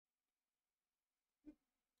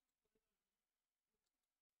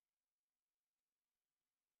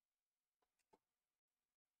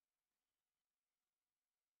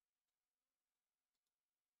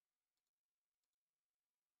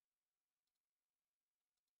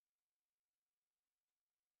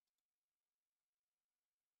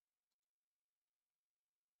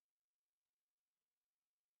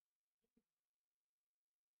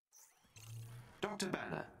Dr.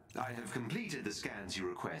 Banner, I have completed the scans you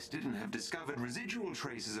requested and have discovered residual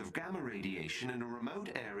traces of gamma radiation in a remote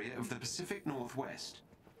area of the Pacific Northwest.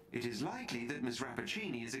 It is likely that Ms.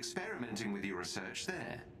 Rappaccini is experimenting with your research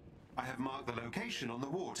there. I have marked the location on the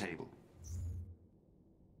war table.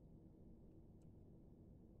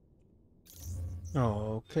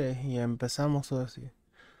 Oh, ok, ya empezamos así.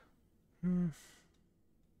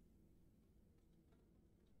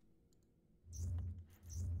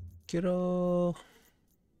 Quiero...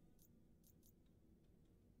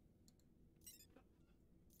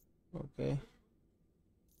 Ok.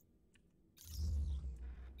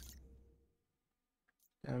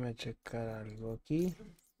 Déjame checar algo aquí.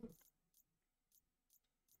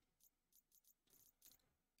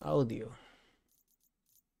 Audio.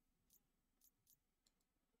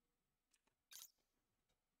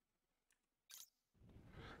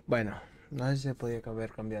 Bueno, no sé si se podía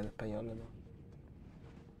haber cambiado en español o no.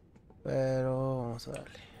 Pero vamos a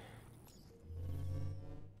darle.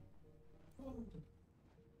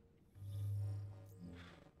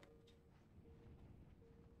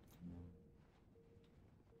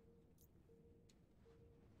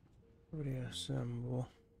 Reassemble.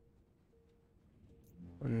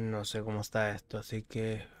 No sé cómo está esto, así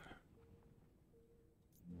que...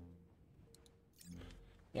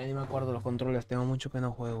 Ya ni me acuerdo los controles, tengo mucho que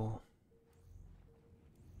no juego.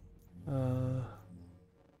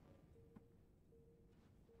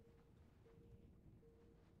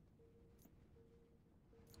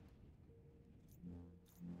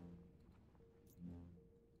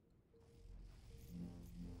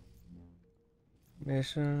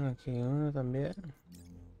 Mission, aquí uno también.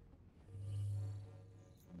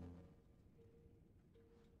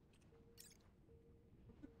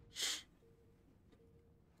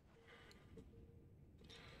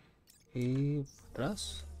 Y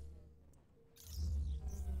atrás.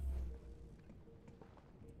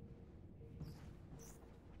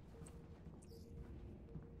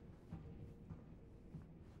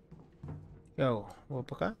 ¿Qué hago? ¿Voy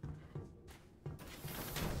para acá?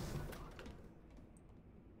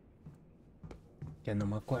 Ya no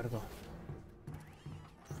me acuerdo.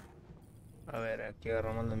 A ver, aquí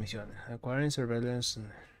agarramos las misiones. Acquiring Surveillance.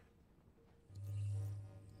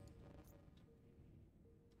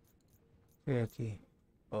 Y aquí.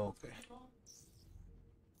 Ok.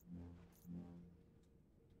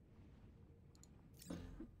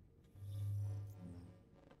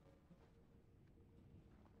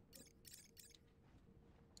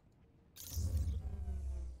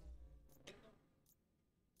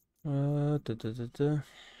 Tu, tu, tu, tu.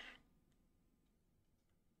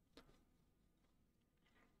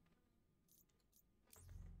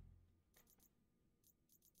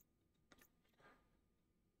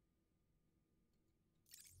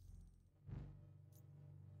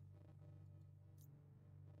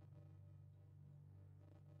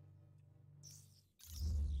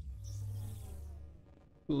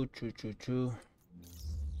 Chu, chu, chu, chu.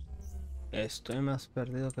 Estoy más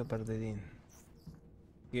perdido que perdidín.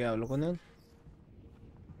 ¿Y hablo con él?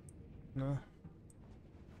 No.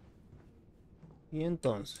 Y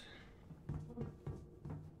entonces.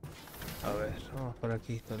 A ver, vamos por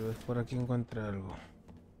aquí. Tal vez por aquí encuentre algo.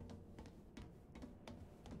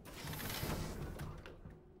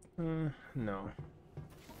 No.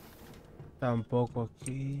 Tampoco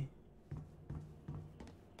aquí.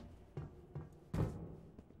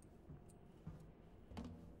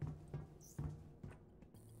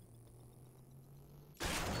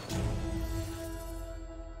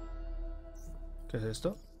 ¿Qué es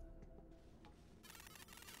esto?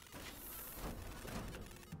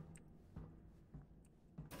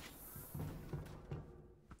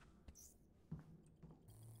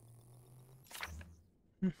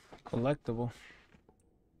 Collectible.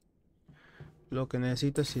 Lo que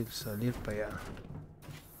necesito es ir salir para allá.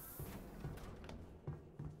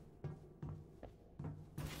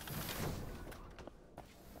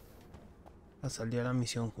 A salir a la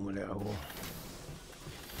misión, como le hago.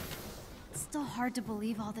 It's still hard to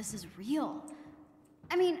believe all this is real.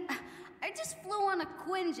 I mean, I just flew on a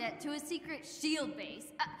Quinjet to a secret SHIELD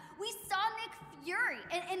base. We saw Nick Fury,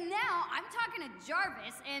 and now I'm talking to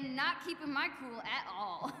Jarvis and not keeping my cool at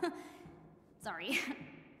all. Sorry.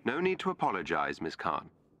 No need to apologize, Miss Khan.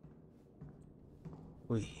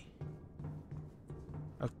 Uy.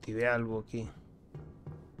 Activé algo aquí.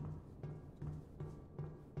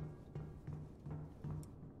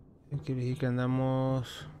 Quiere decir que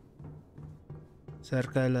andamos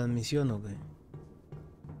cerca de la misión, ¿o qué?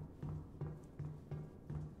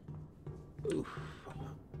 Uf.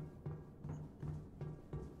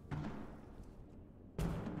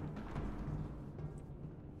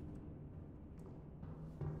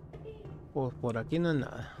 Pues por aquí no hay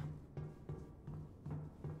nada.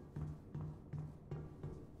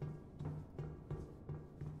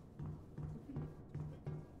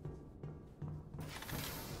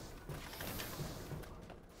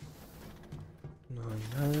 No hay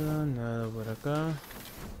nada, nada por acá.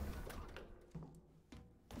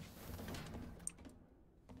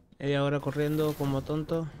 Ella ahora corriendo como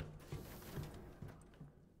tonto.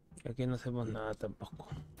 Y aquí no hacemos nada tampoco.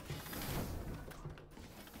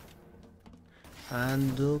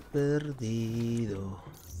 Ando perdido.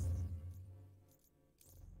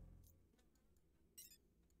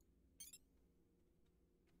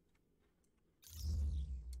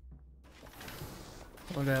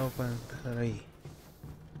 ¿Cómo le hago para empezar ahí?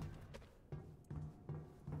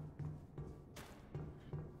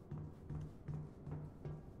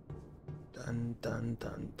 Tan tan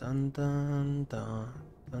tan tan tan tan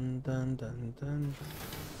tan tan tan tan.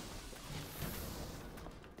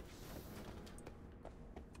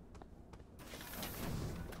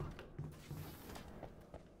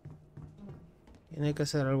 Tiene que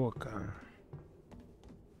hacer algo acá.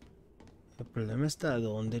 El problema está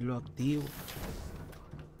dónde lo activo.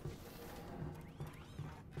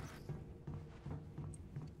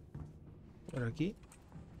 Por aquí.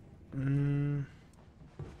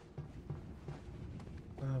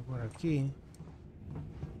 Por aquí.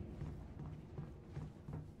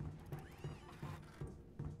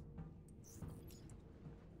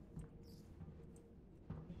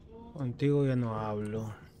 Contigo ya no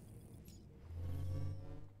hablo.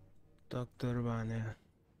 Doctor Banner.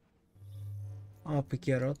 Vamos a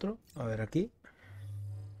piquear otro. A ver aquí.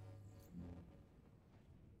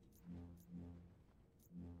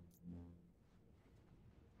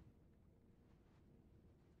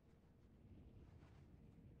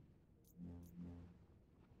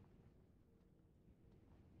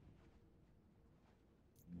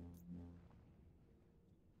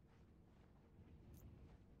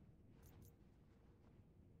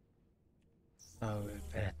 A ver,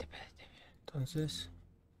 espérate. Entonces.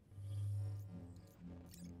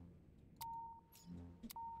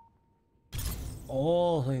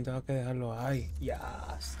 Oh, necesitaba que dejarlo ahí.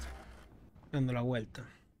 Ya. Dando la vuelta.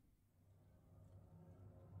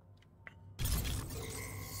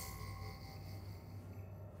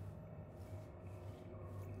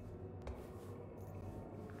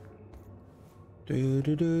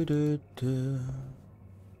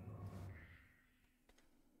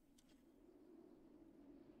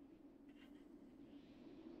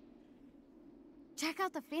 Check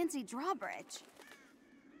out the fancy drawbridge.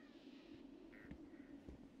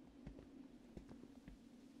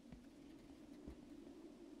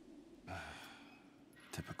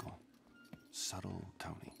 Typical. Subtle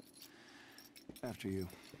Tony. After you.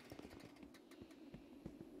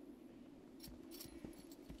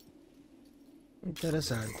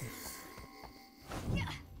 Interesante.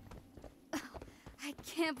 I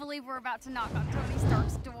can't believe we're about to knock on Tony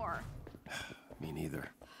Stark's door. Me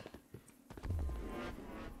neither.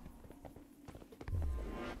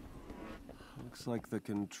 Looks like the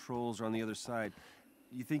controls are on the other side.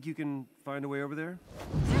 You think you can find a way over there?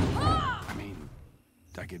 I mean,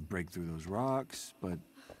 I could break through those rocks, but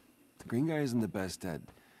the green guy isn't the best at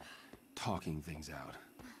talking things out.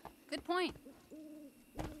 Good point.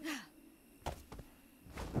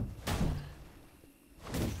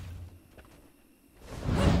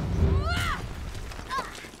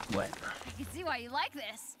 Bueno. I can see why you like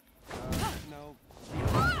this. No.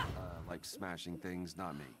 Like smashing things,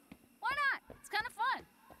 not me. Why not? It's kind of fun.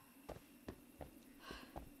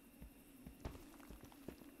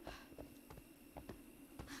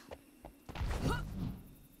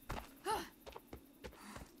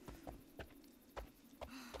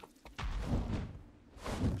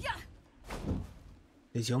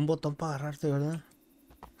 Decía un botón para agarrarte, ¿verdad?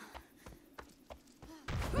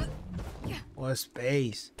 O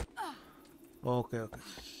space. Ok.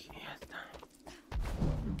 Ya está.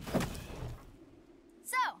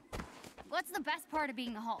 So, what's the best part of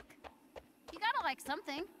being the Hulk? You gotta like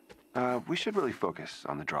something. We should really focus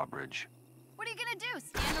on the drawbridge. What are you gonna do?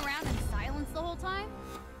 Stand around in silence the whole time?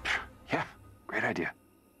 Yeah, great idea.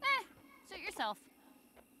 Suit yourself.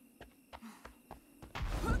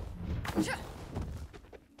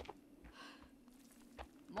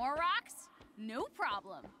 More rocks? No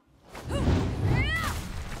problem.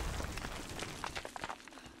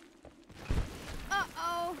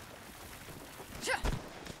 Uh-oh.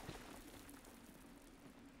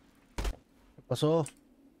 ¿Qué pasó?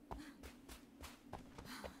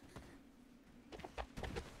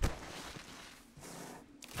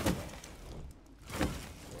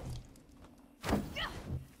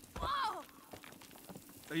 Whoa!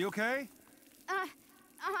 Are you okay?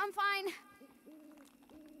 fine.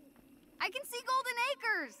 I can see Golden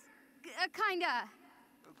Acres. Kinda.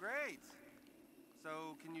 Oh, great.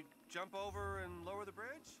 So, can you jump over and lower the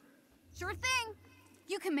bridge? Sure thing.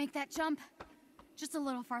 You can make that jump. Just a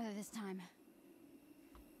little farther this time.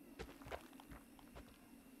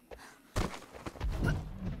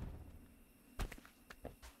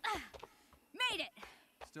 Made it!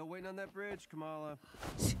 Still waiting on that bridge, Kamala.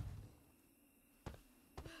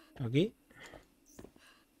 Aquí.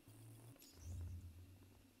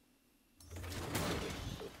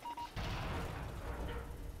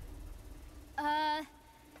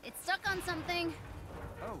 It's stuck on something.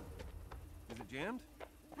 Oh, is it jammed?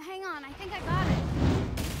 Hang on, I think I got it.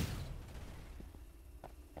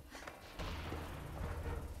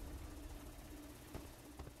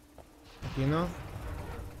 Aquí no.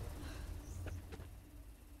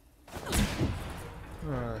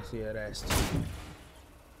 Ah, sí, era esto.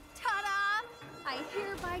 Ta-da! I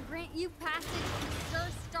hereby grant you passage to Sir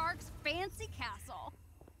Stark's fancy castle.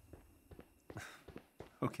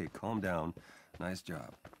 Okay, calm down. Nice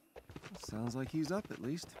job. Sounds like he's up at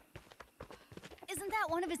least. Isn't that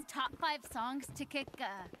one of his top 5 songs to kick,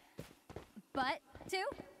 butt to?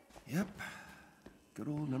 Yep. Good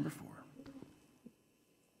old number 4.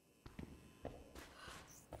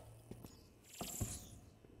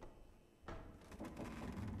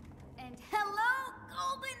 And hello,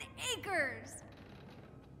 Golden Acres!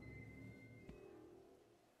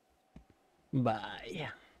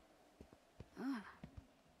 Vaya.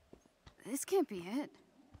 This can't be it.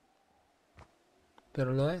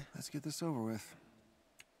 Pero lo es. Let's get this over with.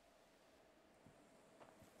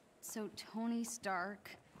 So Tony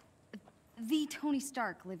Stark, the Tony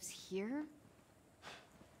Stark lives here?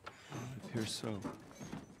 It appears so.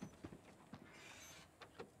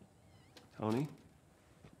 Tony?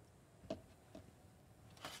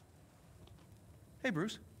 Hey,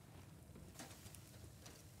 Bruce.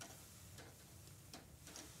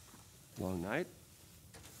 Long night?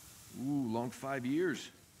 Ooh, long 5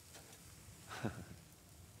 years.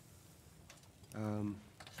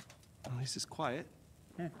 At least it's quiet.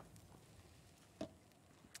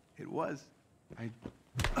 It was.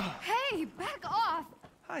 Hey, back off!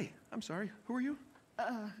 Hi, I'm sorry. Who are you?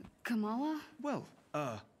 Kamala? Well,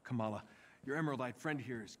 Kamala, your Emeraldite friend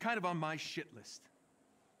here is kind of on my shit list.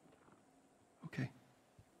 Okay.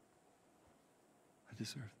 I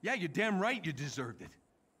deserve it. Yeah, you're damn right you deserved it.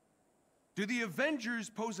 Do the Avengers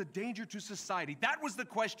pose a danger to society? That was the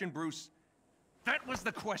question, Bruce. That was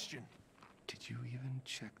the question. Did you even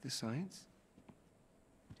check the science?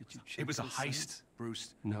 Did you check It was a the heist, science?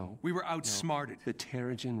 Bruce. No. We were outsmarted. The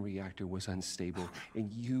Terrigen reactor was unstable,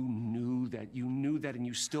 and you knew that, and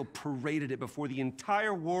you still paraded it before the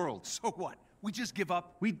entire world. So what? We just give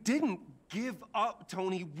up? We didn't give up,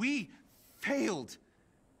 Tony. We failed.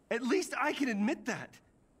 At least I can admit that.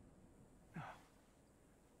 No,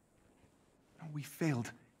 we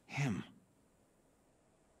failed him.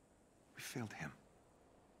 We failed him.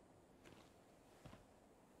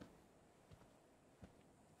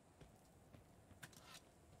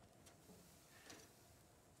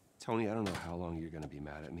 Tony, I don't know how long you're gonna be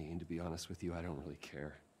mad at me, and to be honest with you, I don't really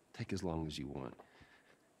care. Take as long as you want.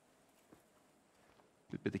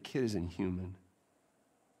 But the kid isn't human.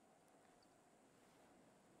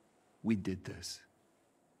 We did this.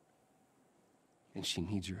 And she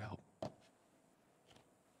needs your help.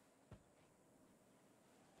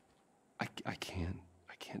 I can't.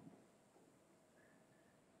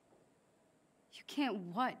 You can't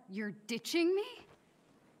what? You're ditching me?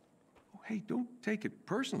 Oh, hey, don't take it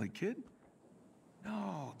personally, kid.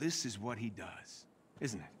 No, this is what he does,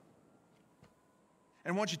 isn't it?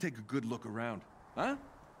 And why don't you take a good look around, huh?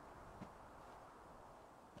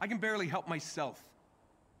 I can barely help myself.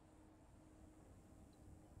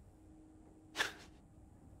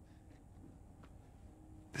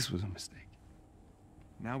 This was a mistake.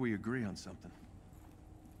 Now we agree on something.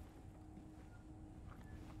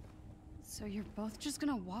 So you're both just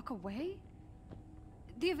gonna walk away?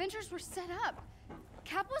 The Avengers were set up.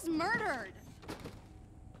 Cap was murdered.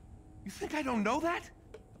 You think I don't know that?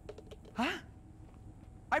 Huh?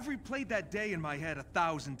 I've replayed that day in my head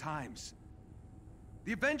 1,000 times.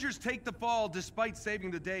 The Avengers take the fall despite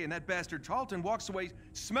saving the day, and that bastard Tarleton walks away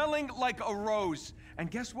smelling like a rose.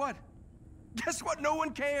 And guess what? Guess what? No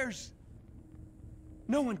one cares.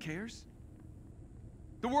 No one cares.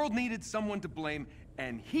 The world needed someone to blame,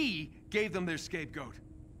 and he gave them their scapegoat.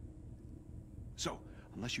 So,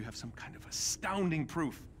 unless you have some kind of astounding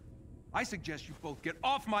proof, I suggest you both get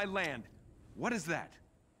off my land. What is that?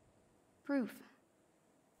 Proof.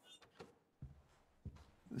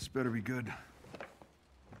 This better be good.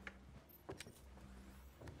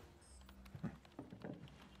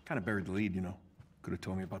 Kind of buried the lead, you know. Could have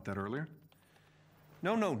told me about that earlier.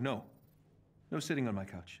 No. No sitting on my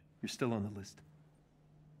couch. You're still on the list.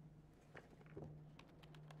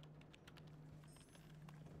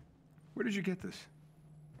 Where did you get this?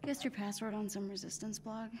 Guessed your password on some resistance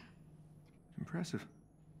blog. Impressive.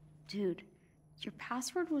 Dude, your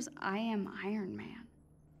password was I am Iron Man.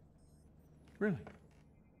 Really?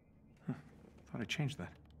 Huh. Thought I changed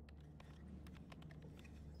that.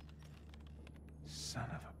 Son of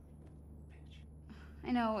a bitch.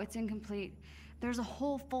 I know, it's incomplete. There's a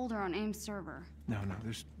whole folder on AIM's server. No,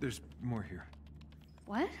 there's more here.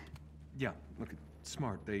 What? Yeah, look, it's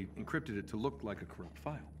smart. They encrypted it to look like a corrupt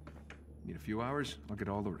file. Need a few hours, I'll get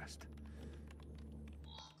all the rest.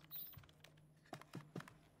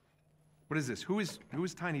 What is this? Who is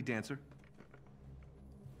Tiny Dancer?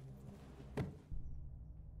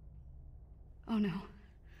 Oh no.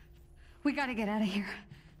 We gotta get out of here.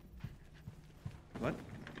 What?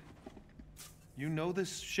 You know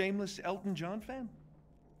this shameless Elton John fan?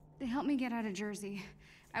 They helped me get out of Jersey.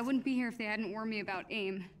 I wouldn't be here if they hadn't warned me about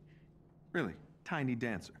AIM. Really? Tiny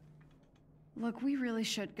Dancer? Look, we really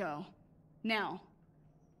should go. Now.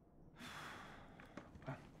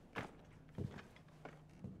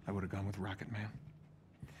 I would have gone with Rocket Man.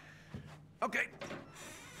 Okay.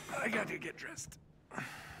 I gotta get dressed.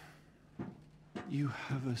 You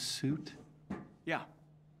have a suit? Yeah.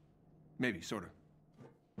 Maybe, sort of.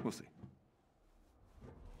 We'll see.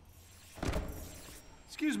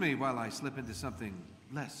 Excuse me while I slip into something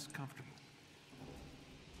less comfortable.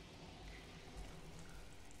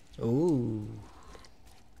 Ooh.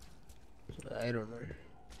 I don't know.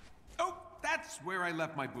 Oh, that's where I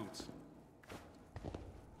left my boots.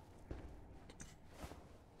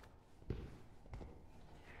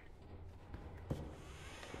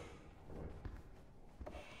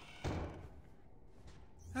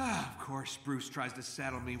 Of course, Bruce tries to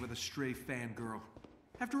saddle me with a stray fangirl.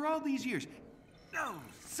 After all these years. No,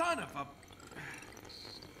 son of a...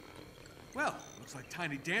 Well, looks like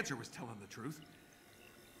Tiny Dancer was telling the truth.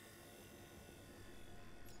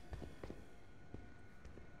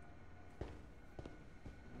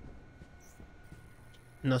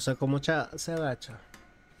 No sé cómo se agacha.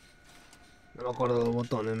 No me acuerdo de los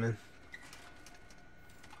botones, man.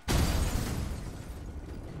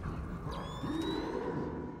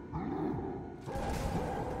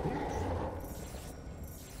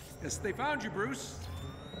 Yes, they found you, Bruce.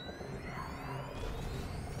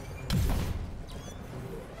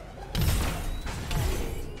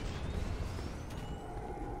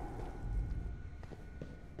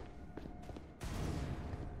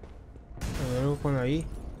 Algo con ahí.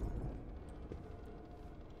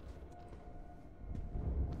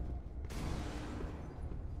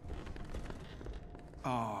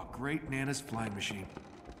 Oh, great Nana's flying machine.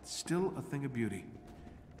 Still a thing of beauty.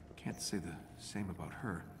 Can't say the same about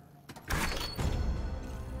her.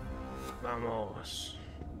 Vamos.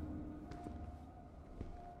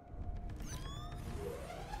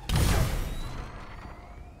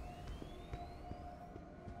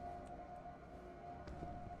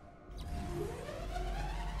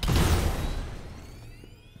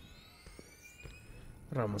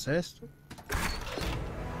 Cerramos esto.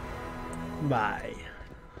 Bye.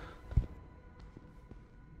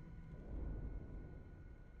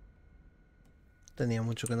 Tenía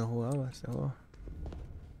mucho que no jugaba este juego.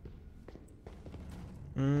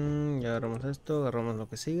 Ya agarramos esto, agarramos lo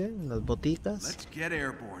que sigue, las botitas. Let's get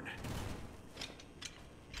airborne.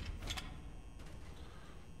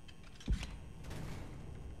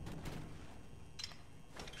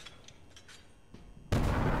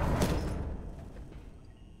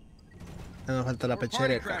 Ya nos falta la Party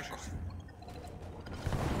pechereta. crashers.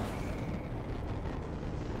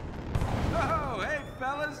 Oh, hey,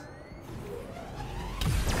 fellas.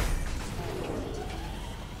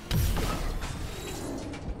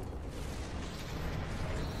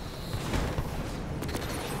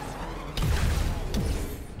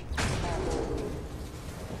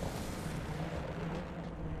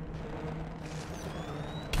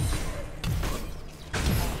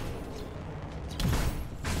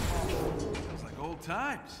 Sounds like old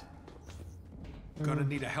times. Gonna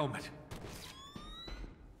need a helmet.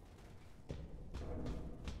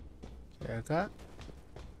 Y acá.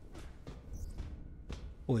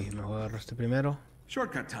 Uy, me voy a agarrar este primero.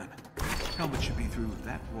 Shortcut time. Helmet should be through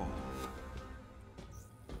that wall.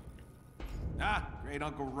 Ah, great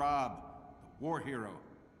Uncle Rob, the war hero.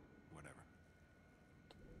 Whatever.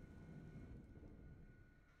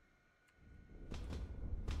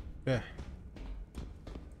 ¿Qué?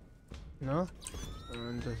 ¿No?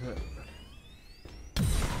 Entonces...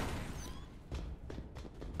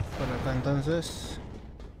 Por acá entonces...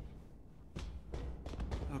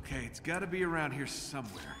 it's gotta be around here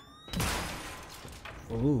somewhere.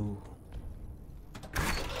 Ooh.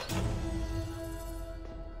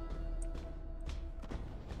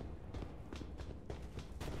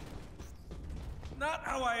 Not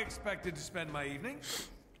how I expected to spend my evening.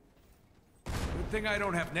 Good thing I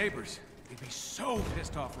don't have neighbors. They'd be so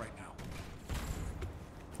pissed off right now.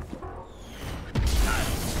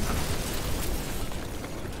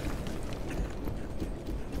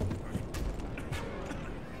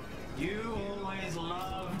 You always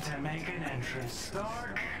love to make an entrance,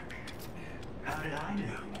 Stark. How did I do?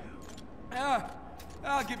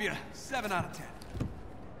 I'll give you a 7 out of 10.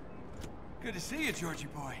 Good to see you, Georgie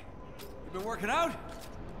boy. You been working out?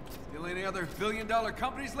 Still any other billion-dollar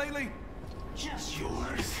companies lately? Just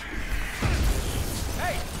yours.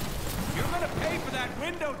 Hey! You're gonna pay for that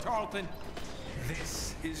window, Tarleton!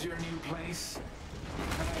 This is your new place?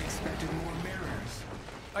 I expected more mirrors.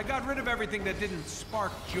 I got rid of everything that didn't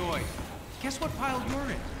spark joy. Guess what pile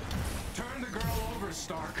you're in? Turn the girl over,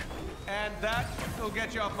 Stark. And that will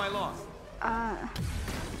get you off my lawn.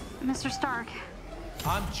 Mr. Stark.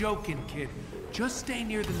 I'm joking, kid. Just stay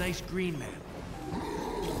near the nice green man.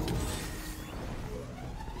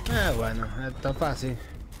 Bueno, está fácil.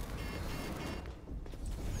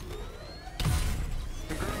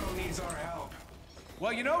 The girl needs our help.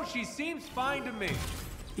 Well, you know, she seems fine to me.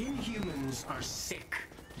 Inhumans are sick.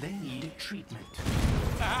 They need treatment.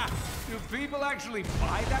 Do people actually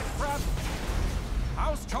buy that crap?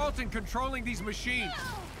 How's Tarleton controlling these machines?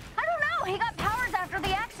 I don't know. He got powers after the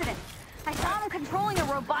accident. I saw him controlling a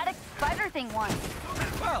robotic spider thing once.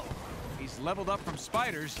 Well, he's leveled up from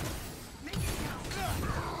spiders.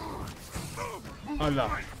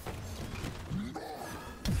 Hola.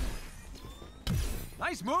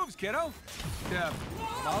 Nice moves, kiddo.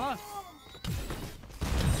 Lala?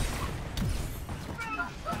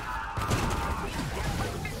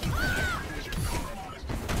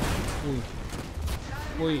 Uy.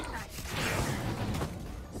 Uy.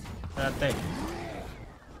 Espérate.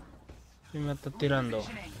 ¿Quién me está tirando?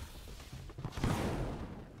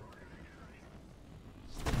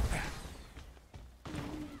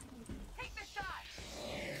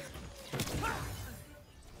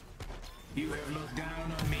 You have looked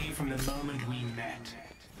down on me from the moment we met.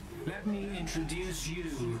 Let me introduce you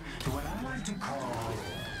to what I like to call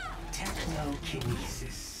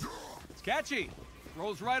technokinesis. It's catchy.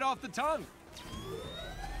 Rolls right off the tongue.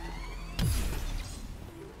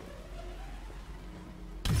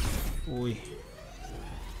 Uy.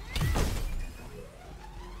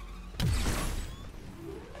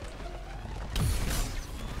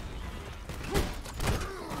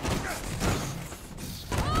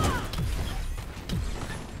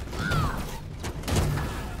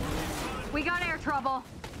 We got air trouble.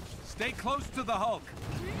 Stay close to the Hulk.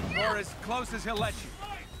 Or as close as he'll let you.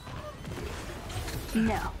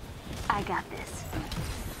 No, I got this.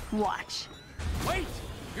 Watch. Wait!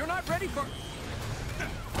 You're not ready for...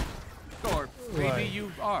 Or maybe Right.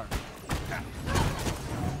 you are.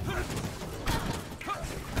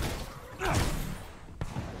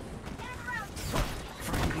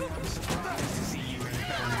 Frankly, I'm surprised to see you and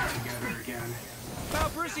Banner together again. Well,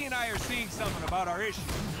 Brucey and I are seeing something about our issue.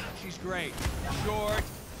 She's great. Short,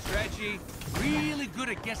 stretchy, really good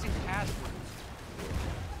at guessing passwords.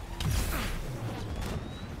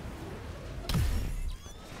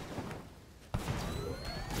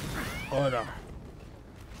 Ahora.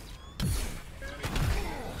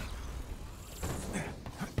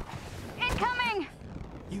 Incoming!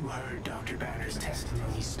 You heard Dr. Banner's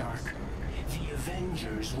testimony, Stark. The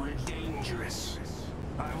Avengers were dangerous.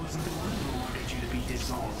 I wasn't the one who wanted you to be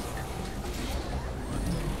dissolved.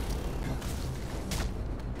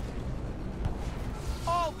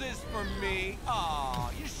 All this for me?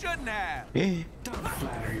 Aw, you shouldn't have. Don't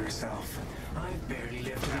flatter yourself. I've barely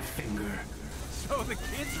lifted a finger. So the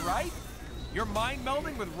kid's right? You're mind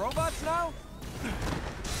melding with robots now?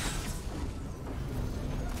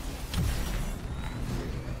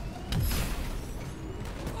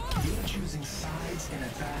 You're choosing sides in a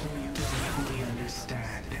battle you don't fully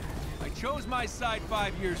understand. I chose my side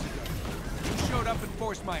 5 years ago. You showed up and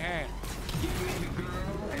forced my hand. Give me the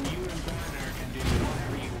girl, and you and Banner can do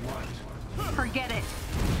whatever you want. Forget it.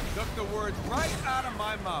 Took the words right out of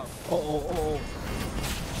my mouth. Oh.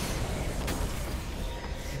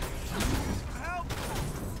 Help!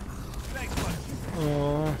 Thanks, bud.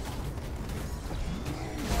 Oh.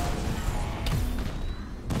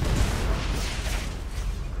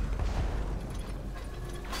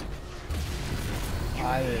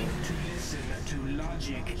 Ay. To listen to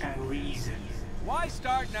logic and reason. Why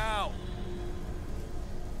start now?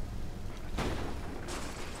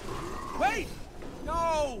 Wait!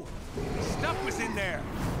 No!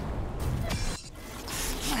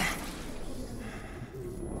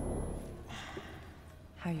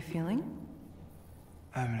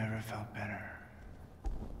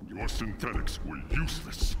 Your synthetics were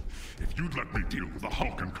useless. If you'd let me deal with the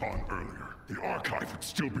Hulk Khan earlier, the archive would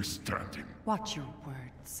still be standing. Watch your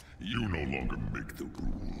words. You no longer make the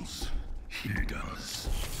rules. He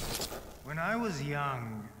does. When I was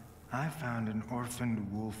young, I found an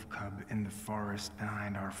orphaned wolf cub in the forest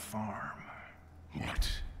behind our farm. What?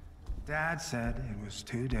 Dad said it was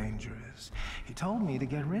too dangerous. He told me to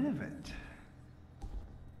get rid of it.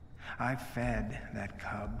 I fed that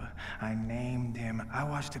cub. I named him. I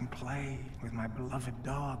watched him play with my beloved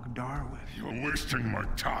dog, Darwin. You're wasting my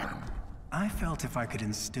time. I felt if I could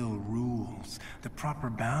instill rules, the proper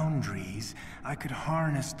boundaries, I could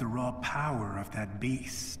harness the raw power of that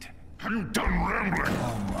beast. Have you done rambling?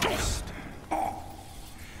 Almost.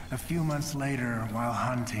 A few months later, while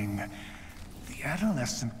hunting, the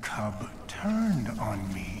adolescent cub turned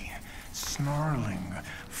on me, snarling,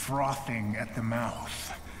 frothing at the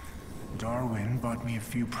mouth. Darwin bought me a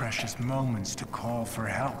few precious moments to call for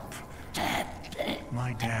help.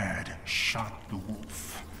 My dad shot the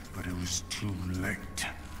wolf, but it was too late.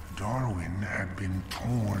 Darwin had been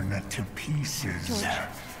torn to pieces. George.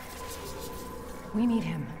 We need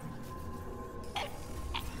him.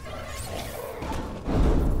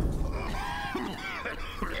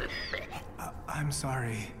 I'm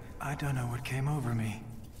sorry. I don't know what came over me.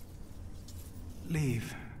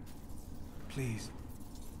 Leave. Please.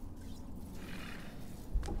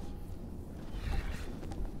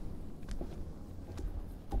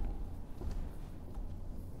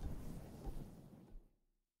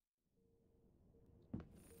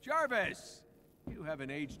 Jarvis! You haven't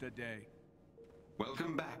aged a day.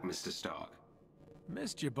 Welcome back, Mr. Stark.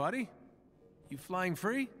 Missed you, buddy. You flying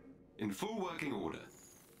free? In full working order.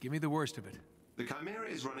 Give me the worst of it. The Chimera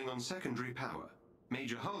is running on secondary power.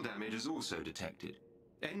 Major hull damage is also detected.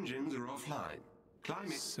 Engines are offline.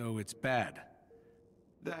 Climate... So it's bad.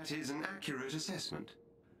 That is an accurate assessment.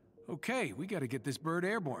 Okay, we gotta get this bird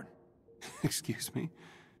airborne. Excuse me?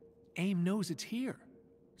 AIM knows it's here.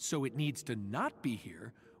 So it needs to not be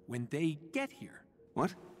here when they get here.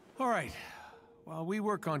 What? All right. While we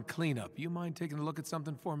work on cleanup, you mind taking a look at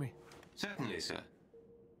something for me? Certainly, sir.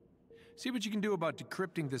 See what you can do about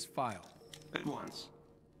decrypting this file. At once.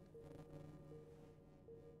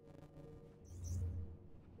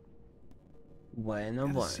 Bueno,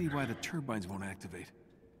 Gotta bueno. see why the turbines won't activate.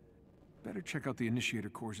 Better check out the initiator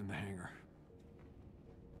cores in the hangar.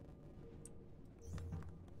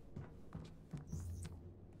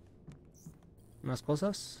 ¿Más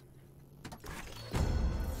cosas?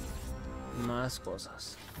 Más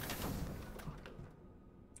cosas.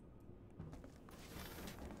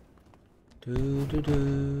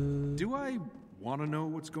 Do I want to know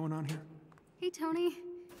what's going on here? Hey, Tony.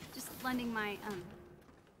 Just lending my,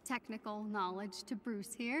 technical knowledge to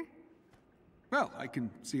Bruce here. Well, I can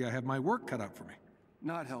see I have my work cut out for me.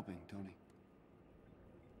 Not helping, Tony.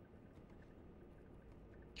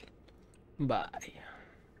 Bye.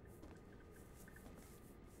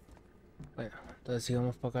 Bueno, entonces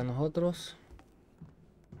sigamos para acá nosotros.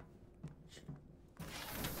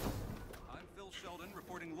 I'm Phil Sheldon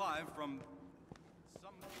reporting live from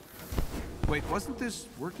some... Wait, wasn't this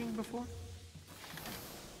working before?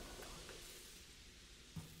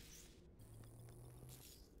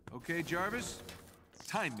 Okay, Jarvis.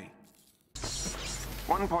 Time me.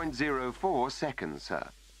 1.04 seconds, sir.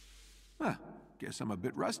 Huh, guess I'm a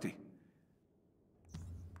bit rusty.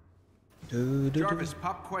 Jarvis,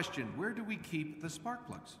 pop question. Where do we keep the spark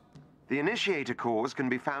plugs? The initiator cores can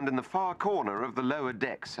be found in the far corner of the lower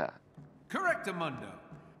deck, sir. Correctamundo.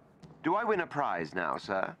 Do I win a prize now,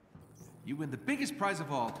 sir? You win the biggest prize of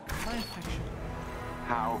all, my affection.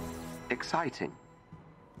 How exciting.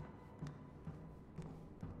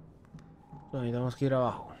 Necesitamos que ir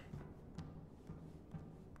abajo.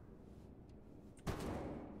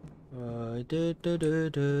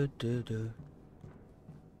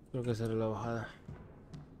 Creo que será la bajada.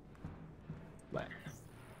 Bueno.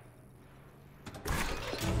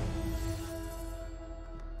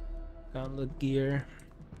 Download gear.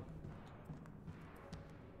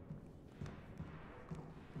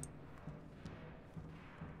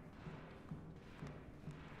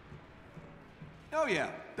 Oh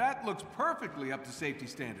yeah, that looks perfectly up to safety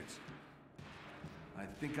standards. I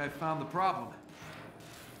think I found the problem.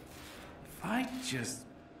 If I just...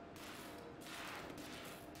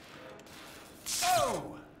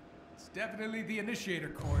 Oh! It's definitely the initiator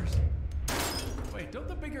cores. Wait, don't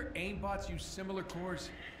the bigger aimbots use similar cores?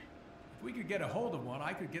 If we could get a hold of one,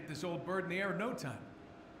 I could get this old bird in the air in no time.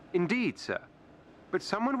 Indeed, sir. But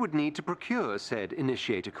someone would need to procure said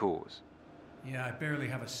initiator cores. Yeah, I barely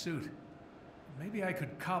have a suit. Maybe I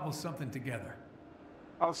could cobble something together.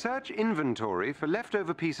 I'll search inventory for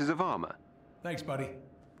leftover pieces of armor. Thanks, buddy.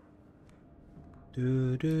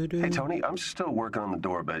 Hey, Tony, I'm still working on the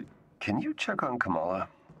door, but can you check on Kamala?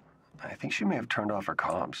 I think she may have turned off her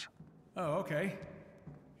comms. Oh, okay.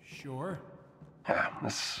 Sure. Yeah,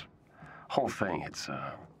 this whole thing, it's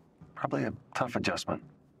probably a tough adjustment.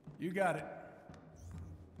 You got it.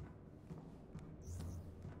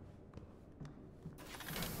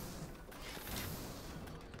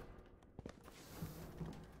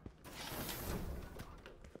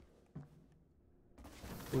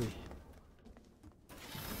 Uy.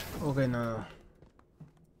 Ok, no.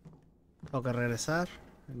 Tengo que regresar.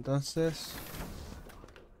 Entonces...